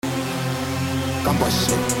Gun boy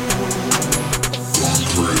shit.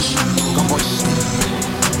 Gun boy shit.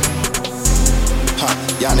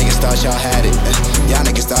 Y'all niggas thought y'all had it. Y'all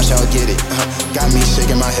niggas thought y'all get it. Got me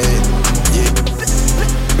shaking my head. Yeah.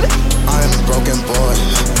 I am a broken boy.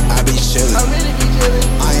 I be chillin'.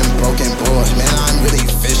 I am broken boy. Man, I'm really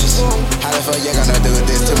vicious. How the fuck you gonna do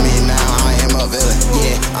this to me now? I am a villain.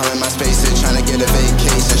 Yeah, I'm in my space trying to get a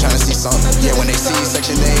vacation, trying to see something. Yeah, when they see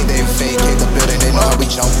Section 8, they vacate the building. They know how we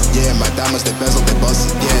jump. Yeah, my diamonds they bezel, they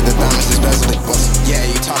bust. Yeah, the diamonds is bezel, they bust. Yeah,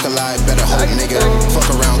 you talk a lot, better hold nigga. Fuck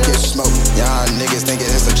around, get smoke. Y'all niggas thinking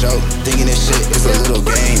it's a joke, thinking this shit is a little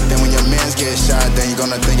game. Then when your mans get shot, then you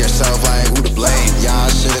gonna think yourself like who to blame. Y'all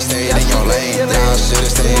should've stayed in your lane. Y'all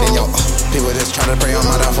should've stayed in your. People just try to pray on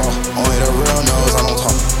my downfall. Only the real knows I don't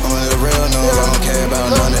talk. Only the real knows I don't care about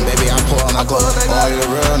nothing. Baby, I pull on my glove. Only the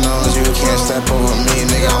real knows you can't step over me,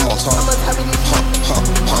 nigga. I'm on top.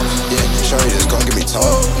 Yeah, sure you just gon' get me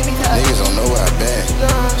tall. Niggas don't know where I been.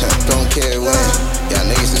 Don't care when. Yeah,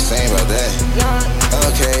 niggas the same about that.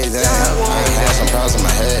 Okay, then I had some problems in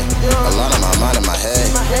my head. A lot on my mind and my head.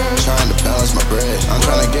 Trying to balance my bread. I'm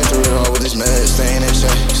trying to get through it all with this mess. Staying in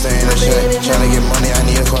check, staying in check. Trying to get money, I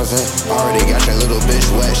need a Corvette. Already got your little bitch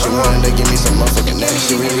wet. She wanted to give me some motherfucking neck.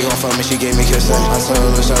 She really gon' fuck me, she gave me kisses. I told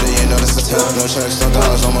her, shawty, you know this a tell. No checks, no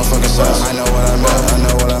dollars, no motherfucking cents. I know what I meant, I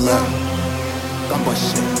know what I meant. Gun boy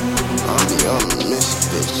shit. I'm the miss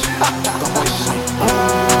bitch. Gun boy shit.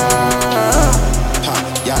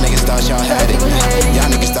 Y'all niggas thought y'all had it. Y'all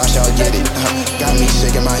niggas thought y'all get it. Got me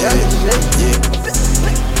shaking my head. Yeah.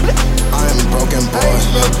 I am a broken boy.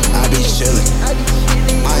 I be chillin'.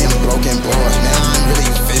 I am a broken boy. Man, I'm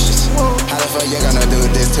really vicious. How the fuck you gonna do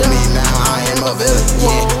this to me now? I am a villain.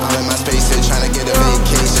 Yeah. I'm in my space trying to get a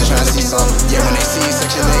vacation, trying to see something. Yeah, when they see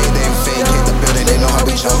Section 8, they vacate the building. They know how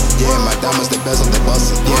we choke. Yeah, my diamonds they bezel, they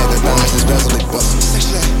bustin'. Yeah, the diamonds is bezel, they bustin'.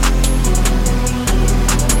 Section 8.